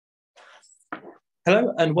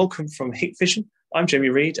Hello and welcome from Hikvision. I'm Jamie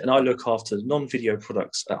Reed and I look after non-video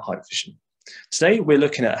products at Hikvision. Today we're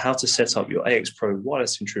looking at how to set up your AX Pro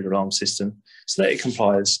wireless intruder alarm system so that it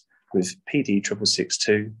complies with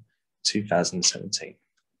PD6222 2017.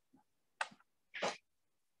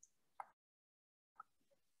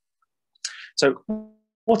 So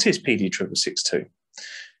what is PD6222?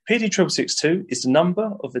 PD6222 is the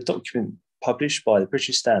number of the document published by the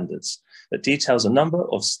British Standards that details a number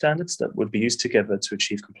of standards that would be used together to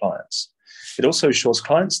achieve compliance. It also assures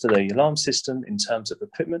clients that the alarm system in terms of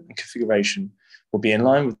equipment and configuration will be in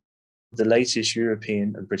line with the latest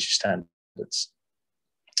European and British standards.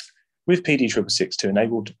 With PD6222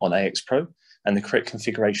 enabled on AX Pro and the correct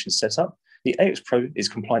configuration set up, the AX Pro is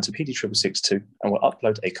compliant to PD6222 and will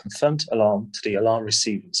upload a confirmed alarm to the alarm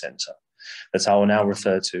receiving center that I will now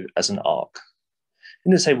refer to as an ARC.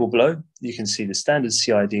 In the table below, you can see the standard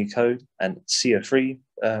CID code and CF3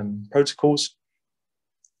 protocols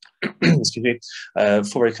excuse me,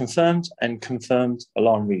 for a confirmed and confirmed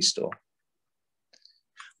alarm restore.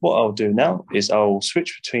 What I'll do now is I'll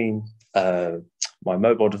switch between my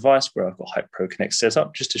mobile device where I've got Hikvision Pro Connect set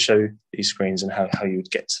up just to show these screens and how you would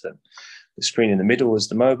get to them. The screen in the middle is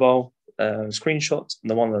the mobile screenshot, and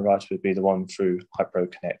the one on the right would be the one through Hikvision Pro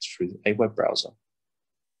Connect through a web browser.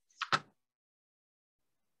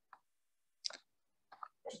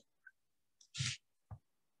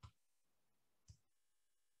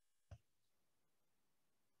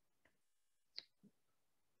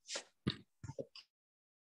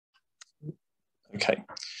 Okay,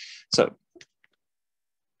 so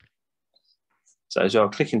as I'll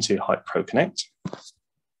click into Hikvision Pro Connect,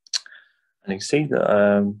 and you can see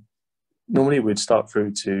that normally we'd start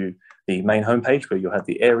through to the main homepage where you'll have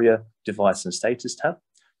the area, device, and status tab.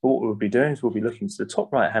 But what we'll be doing is we'll be looking to the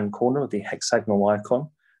top right-hand corner of the hexagonal icon,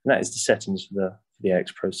 and that is the settings for the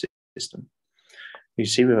AX Pro system. You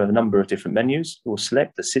see we have a number of different menus. We'll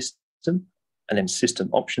select the system and then System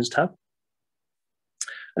Options tab.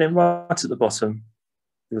 And then right at the bottom,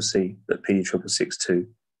 you'll see that PD6222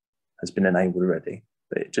 has been enabled already.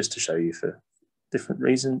 But just to show you for different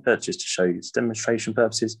reasons, but just to show you its demonstration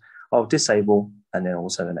purposes, I'll disable and then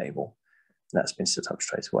also enable. And that's been set up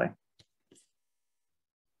straight away.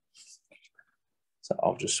 So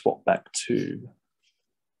I'll just swap back to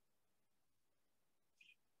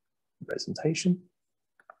the presentation.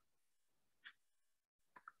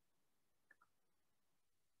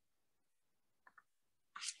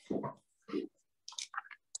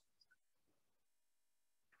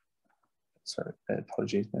 Sorry,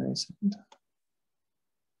 apologies, give me a second.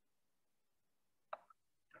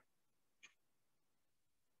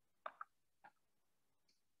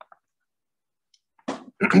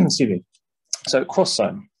 Excuse me. So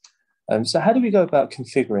cross-zone. So how do we go about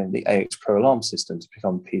configuring the AX Pro alarm system to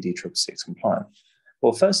become PD6222 compliant?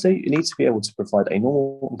 Well, firstly, you need to be able to provide a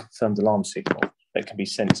normal and confirmed alarm signal that can be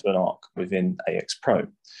sent to an ARC within AX Pro.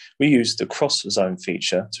 We use the cross-zone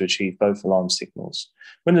feature to achieve both alarm signals.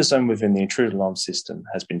 When the zone within the intruder alarm system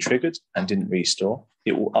has been triggered and didn't restore,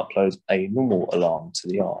 it will upload a normal alarm to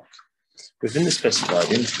the ARC. Within the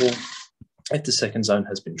specified interval, if the second zone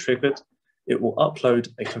has been triggered, it will upload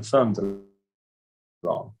a confirmed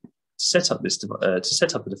alarm. To set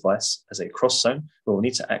up a device as a cross zone, we will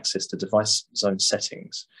need to access the device zone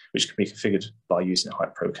settings, which can be configured by using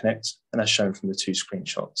Hikvision Pro Connect, and as shown from the two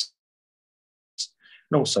screenshots,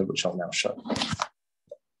 and also which I'll now show.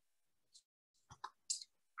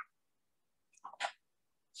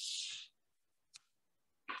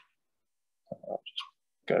 I'll just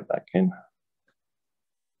go back in.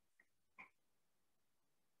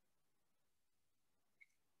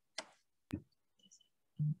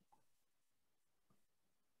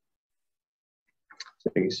 So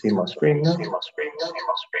you can see my screen now.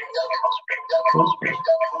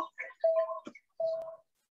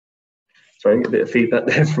 Sorry, a bit of feedback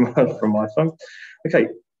there from my phone. Okay,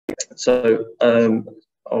 so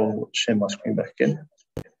I'll share my screen back again.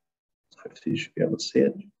 Hopefully you should be able to see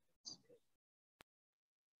it.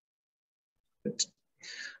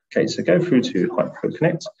 Okay, so go through to Hikvision Pro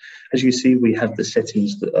Connect. As you see, we have the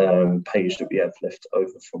settings page that we have left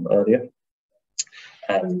over from earlier.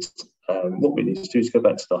 And what we need to do is go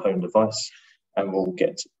back to the home device and we'll look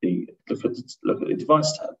at the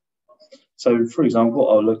device tab. So for example,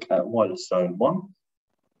 I'll look at wireless zone 1,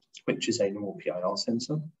 which is a normal PIR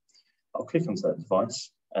sensor. I'll click onto that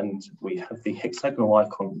device and we have the hexagonal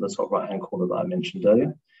icon in the top right hand corner that I mentioned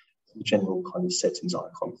earlier, the general kind of settings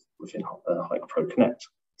icon within Hikvision Pro Connect.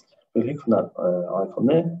 We click on that icon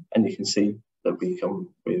there and you can see that we come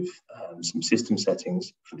with some system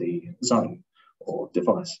settings for the zone or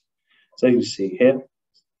device. So you see here,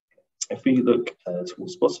 If we look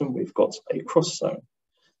towards the bottom, we've got a cross zone.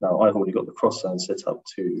 Now, I've already got the cross zone set up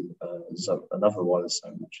to another wireless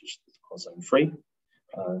zone, which is zone 3,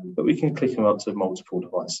 but we can click them up to multiple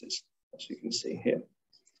devices, as you can see here.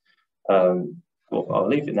 Well, I'll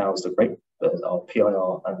leave it now as our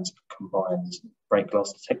PIR and combined break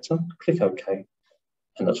glass detector. Click OK,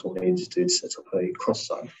 and that's all we need to do to set up a cross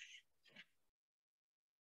zone.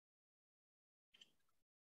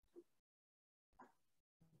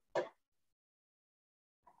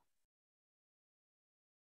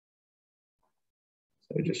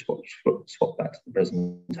 So we just swap back to the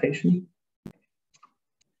presentation.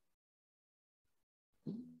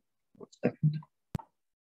 1 second.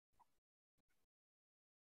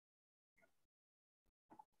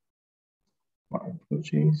 My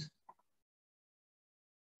apologies.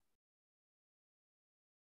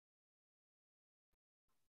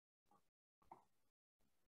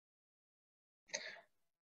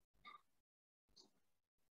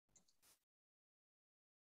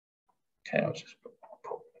 Okay, I'll just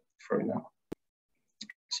pop through now.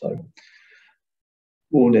 So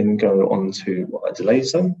we'll then go on to a delay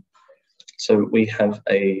zone. So we have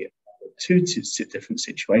two different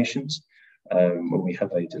situations when we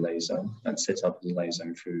have a delay zone and set up a delay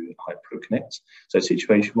zone through Hikvision Connect. So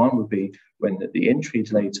situation 1 would be when the entry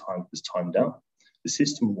delay time is timed out, the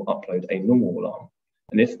system will upload a normal alarm.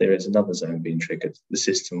 And if there is another zone being triggered, the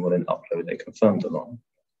system will then upload a confirmed alarm.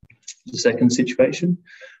 The second situation,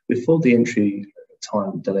 before the entry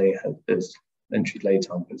delay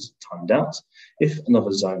time is timed out, if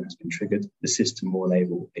another zone has been triggered, the system will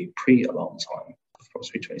enable a pre-alarm time of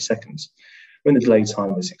approximately 20 seconds. When the delay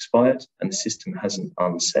time is expired and the system hasn't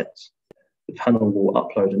unset, the panel will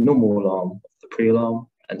upload a normal alarm of the pre-alarm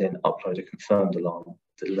and then upload a confirmed alarm of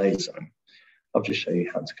the delay zone. I'll just show you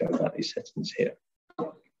how to go about these settings here.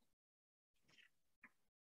 So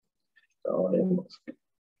I'll then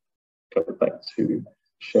go back to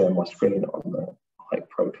share my screen on the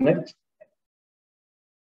Hikvision Connect,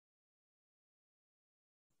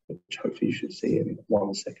 which hopefully you should see in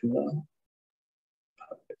 1 second now.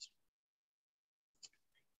 Perfect.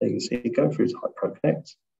 There you see, go through to Hikvision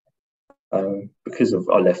Connect. Because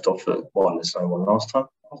I left off the wireless zone one last time,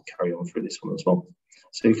 I'll carry on through this one as well.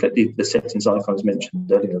 So you click the settings icons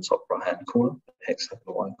mentioned earlier in the top right-hand corner, the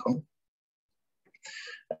hexagonal icon.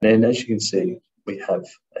 And then, as you can see, we have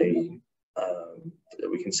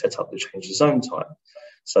we can set up the change of zone type.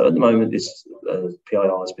 So at the moment, this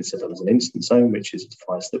PIR has been set up as an instant zone, which is a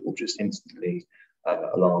device that will just instantly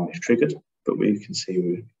alarm if triggered. But we can see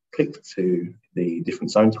we click to the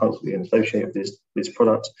different zone types we can associate with this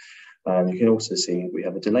product. You can also see we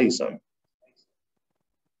have a delay zone.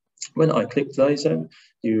 When I click delay zone,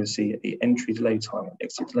 you will see the entry delay time and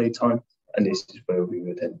exit delay time, and this is where we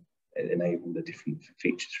would then enable the different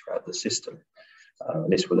features throughout the system.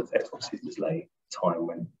 This will affect obviously the delay time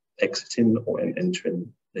when exiting or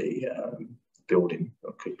entering the building,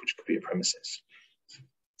 which could be a premises. So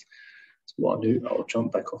what I'll do, I'll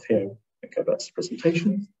jump back off here and go back to the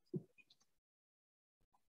presentation.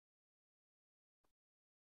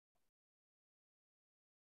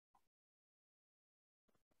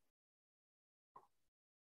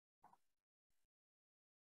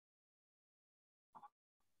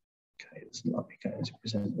 Okay, it's not going to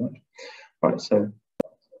present much. Right, so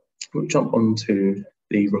we'll jump on to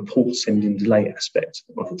the report sending delay aspect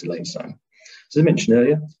of the delay zone. As I mentioned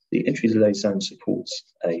earlier, the entry delay zone supports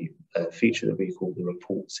a feature that we call the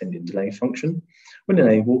report sending delay function. When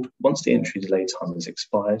enabled, once the entry delay time has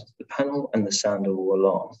expired, the panel and the sounder will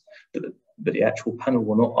alarm, but the actual panel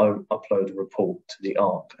will not upload a report to the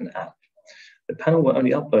ARC and app. The panel will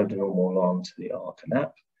only upload the normal alarm to the ARC and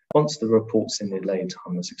app once the report sending delay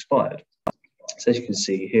time has expired. So as you can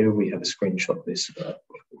see here, we have a screenshot of this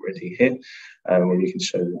already here, where you can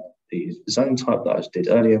show the zone type that I did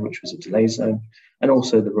earlier, which was a delay zone, and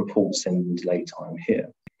also the report sending delay time here.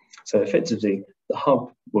 So effectively, the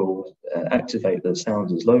hub will activate the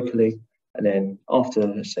sounders locally, and then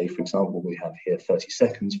after, say, for example, we have here 30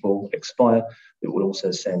 seconds will expire, it will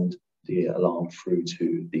also send the alarm through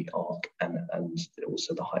to the ARC and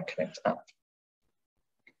also the Hikvision Connect app.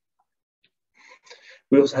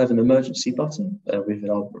 We also have an emergency button within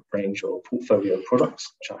our range of portfolio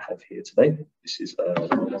products, which I have here today. This is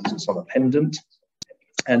one that's on a pendant.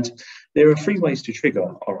 And there are 3 ways to trigger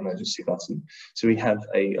our emergency button. So we have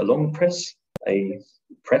a long press, a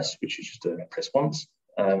press, which is just a press once,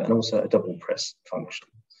 and also a double press function.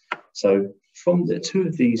 So from the 2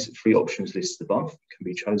 of these 3 options listed above can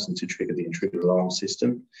be chosen to trigger the intruder alarm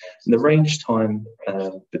system. And the range time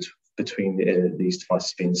between these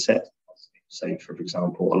devices being set say for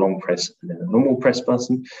example, a long press and then a normal press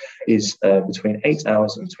button, is between 8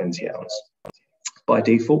 hours and 20 hours. By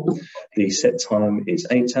default, the set time is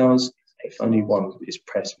 8 hours. If only one is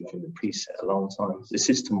pressed within the preset alarm time, the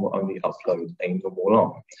system will only upload a normal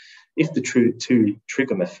alarm. If the two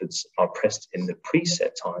trigger methods are pressed in the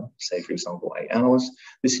preset time, say for example 8 hours,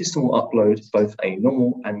 the system will upload both a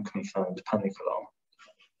normal and confirmed panic alarm.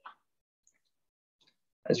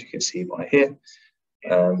 As you can see by here,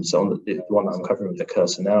 so on the one I'm covering with the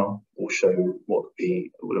cursor now will show what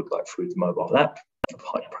it will look like through the mobile app of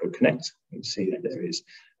Hikvision Pro Connect. You can see that there is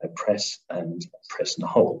a press and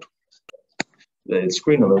hold. The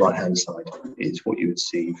screen on the right hand side is what you would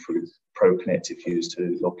see through Pro Connect if you use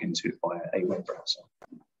to log into it via a web browser.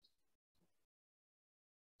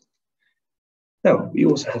 Now, we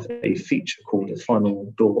also have a feature called the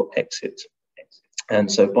final door exit. And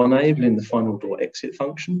so by enabling the final door exit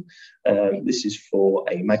function, this is for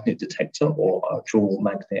a magnet detector or a dual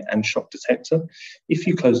magnet and shock detector. If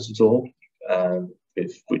you close the door,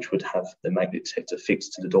 which would have the magnet detector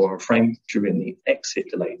fixed to the door and frame during the exit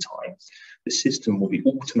delay time, the system will be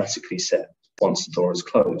automatically set once the door is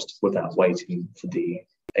closed without waiting for the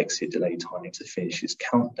exit delay time to finish its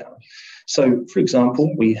countdown. So, for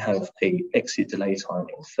example, we have a exit delay time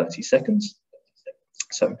of 30 seconds.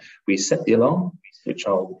 So we set the alarm, which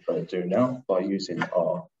I'll do now by using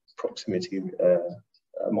our proximity,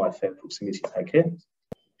 MyFair proximity tag here.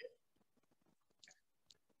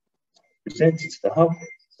 Present it to the hub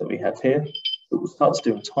that we have here. It will start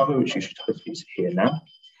to do a timer, which you should hopefully hear now.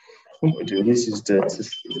 What we do this is to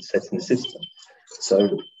set in the system.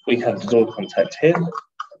 So we have the door contact here.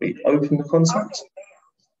 We open the contact,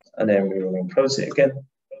 and then we will close it again,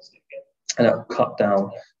 and that will cut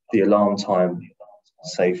down the alarm time.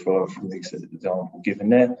 Say from the example given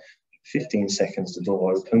there, 15 seconds the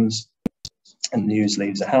door opens and the user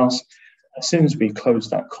leaves the house. As soon as we close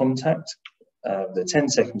that contact, the 10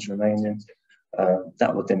 seconds remaining,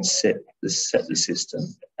 that would then set the system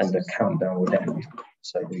and the countdown would end.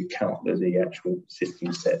 So we count the actual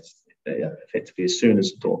system set effectively as soon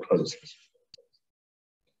as the door closes.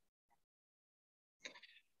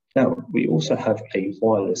 Now, we also have a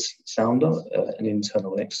wireless sounder, an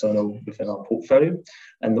internal and external within our portfolio,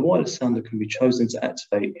 and the wireless sounder can be chosen to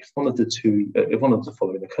activate if one of the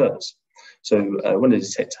following occurs. So when the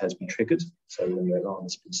detector has been triggered, so when the alarm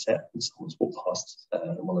has been set and someone's walked past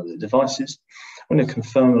one of the devices, when a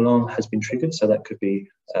confirm alarm has been triggered, so that could be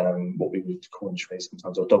what we would call in trade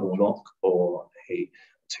sometimes a double knock or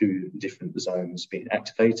two different zones being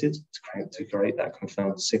activated to create that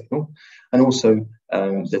confirmed signal, and also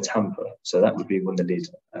the tamper. So that would be when the lid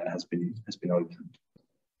has been opened.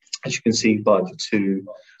 As you can see by the two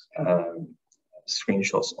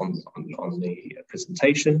screenshots on the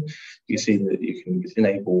presentation, you see that you can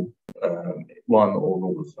enable one or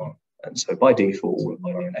all of them, and so by default all of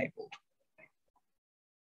them are enabled.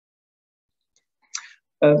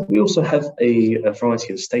 We also have a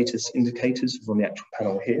variety of status indicators on the actual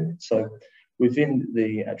panel here. So within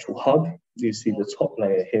the actual hub, you see the top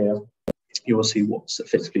layer here. You will see what's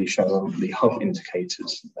effectively shown on the hub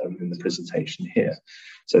indicators in the presentation here.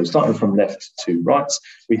 So starting from left to right,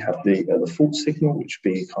 we have the fault signal, which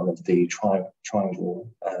would be kind of the triangle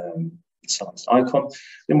sized icon.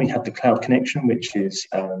 Then we have the cloud connection, which is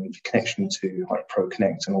the connection to Hikvision Pro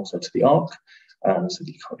Connect and also to the ARC. So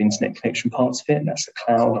the kind of internet connection parts of it, and that's the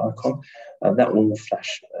cloud icon. That will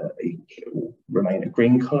flash, it will remain a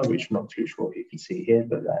green color, which I'm not too sure if you can see here,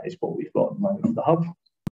 but that is what we've got at the moment on the hub.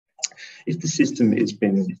 If the system has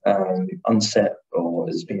been unset or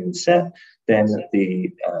has been set, then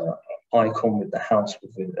the icon with the house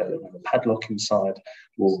with the padlock inside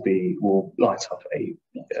will light up a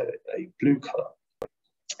blue color,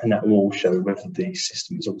 and that will show whether the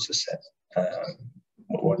system is also set.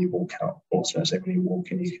 When you walk out, also, so when you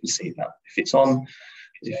walk in, you can see that if it's on,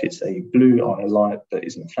 if it's a blue light that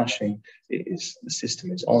isn't flashing, the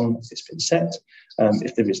system is on, it's been set.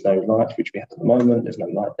 If there is no light, which we have at the moment, there's no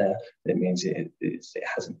light there, it means it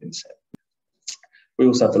hasn't been set. We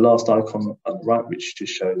also have the last icon on the right, which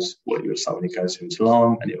just shows what you would say when it goes into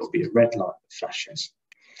alarm, and it will be a red light that flashes.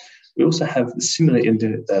 We also have similar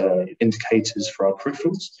indicators for our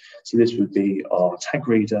peripherals. So this would be our tag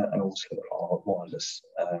reader and also our wireless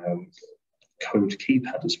code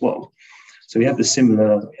keypad as well. So we have the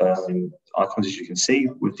similar icons as you can see,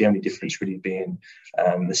 with the only difference really being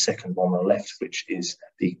the second one on the left, which is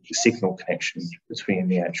the signal connection between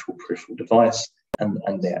the actual peripheral device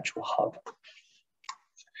and the actual hub.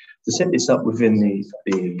 To set this up within the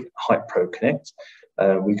Hikvision Pro Connect,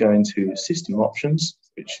 we go into System Options,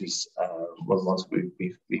 which is one of the ones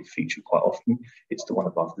we feature quite often. It's the one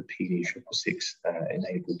above the PD666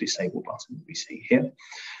 enable disable button we see here.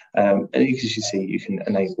 And as you see, you can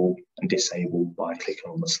enable and disable by clicking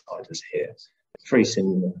on the sliders here. Very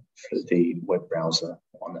similar for the web browser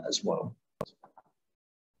one as well.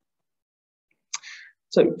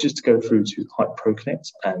 So just to go through to Hype Pro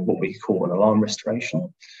Connect and what we call an alarm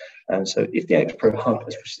restoration. And so if the AX Pro Hub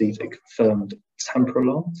has received a confirmed tamper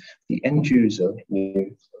alarm, the end user will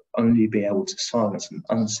only be able to silence and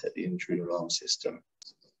unset the intruder alarm system.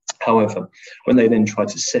 However, when they then try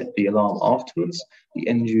to set the alarm afterwards, the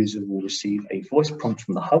end user will receive a voice prompt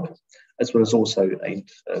from the hub, as well as also a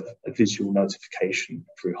visual notification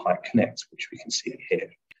through Hype Connect, which we can see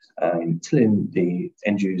here, telling the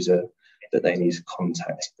end user that they need to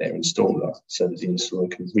contact their installer so that the installer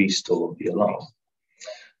can restore the alarm.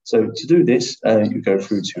 So to do this, you go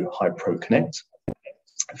through to Hype Pro Connect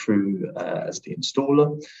through as the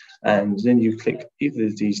installer, and then you click either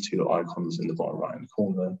of these two icons in the bottom right hand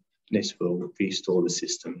corner. This will restore the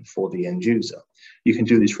system for the end user. You can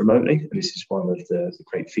do this remotely, and this is one of the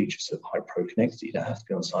great features of Hype Pro Connect. You don't have to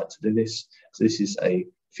be on site to do this. So this is a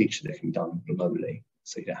feature that can be done remotely,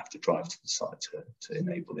 so you don't have to drive to the site to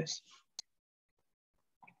enable this.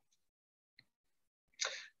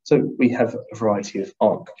 So we have a variety of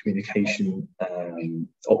ARC communication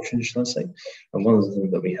options, shall I say, and one of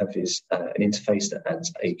them that we have is an interface that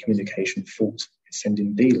adds a communication fault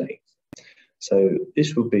sending delay. So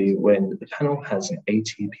this will be when the panel has an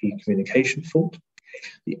ATP communication fault.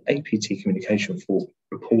 The APT communication fault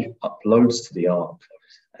report uploads to the ARC,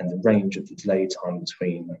 and the range of the delay time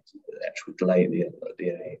between the actual delay,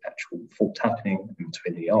 the actual fault happening and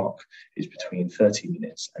between the ARC is between 30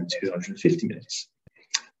 minutes and 250 minutes.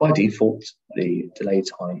 By default, the delay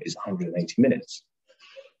time is 180 minutes.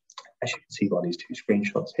 As you can see by these two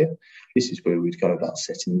screenshots here, this is where we'd go about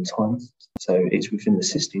setting the time. So it's within the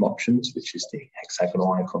system options, which is the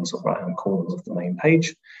hexagonal icons on the right-hand corner of the main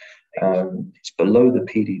page. It's below the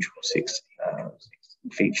PD666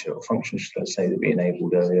 feature or function, should I say, that we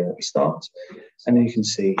enabled earlier at the start. And then you can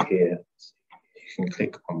see here, you can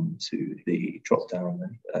click onto the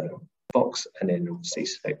drop-down box and then obviously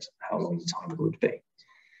select how long the time would be.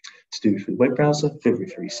 To do for the web browser,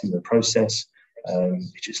 very similar process.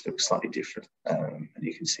 It just looks slightly different, and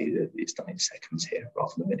you can see that it's done in seconds here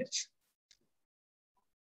rather than minutes.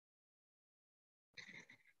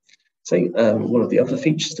 So one of the other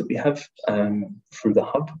features that we have through the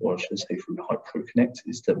hub, or I should say through the Hype Pro Connect,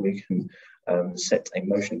 is that we can set a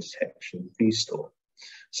motion detection restore.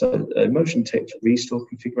 So a motion detect restore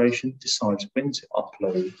configuration decides when to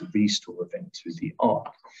upload the restore event to the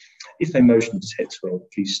ARC. If a motion detect or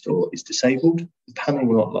restore is disabled, the panel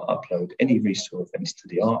will not upload any restore events to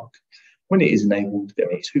the ARC. When it is enabled,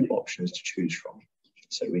 there are two options to choose from.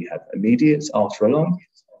 So we have immediate after alarm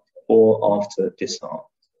or after disarm.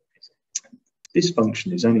 This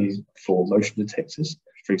function is only for motion detectors,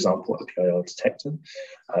 for example, a PIR detector.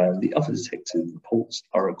 The other detector reports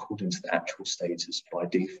are according to the actual status by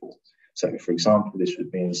default. So, for example, this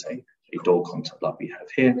would mean, say, a door contact like we have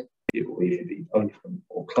here. It will either be open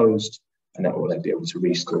or closed, and that will then be able to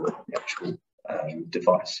restore the actual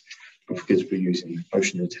device. But because we're using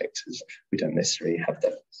motion detectors, we don't necessarily have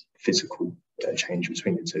that physical change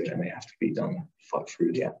between the two, and they have to be done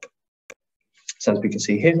through the app. So as we can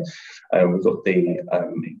see here, we've got the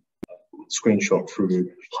screenshot through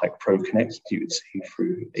Hype Pro Connect. You would see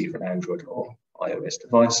through either an Android or iOS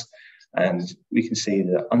device. And we can see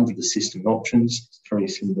that under the system options, very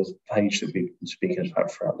similar page that we've been speaking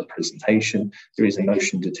about throughout the presentation, there is a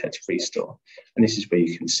motion detect restore. And this is where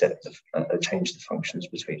you can set the, change the functions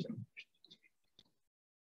between them.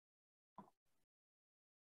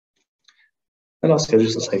 And lastly, I'd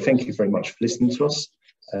just like to say thank you very much for listening to us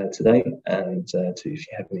today. And if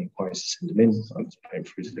you have any inquiries, send them in. I'm going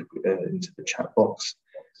through into the chat box.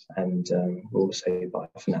 And we'll say bye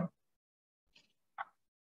for now.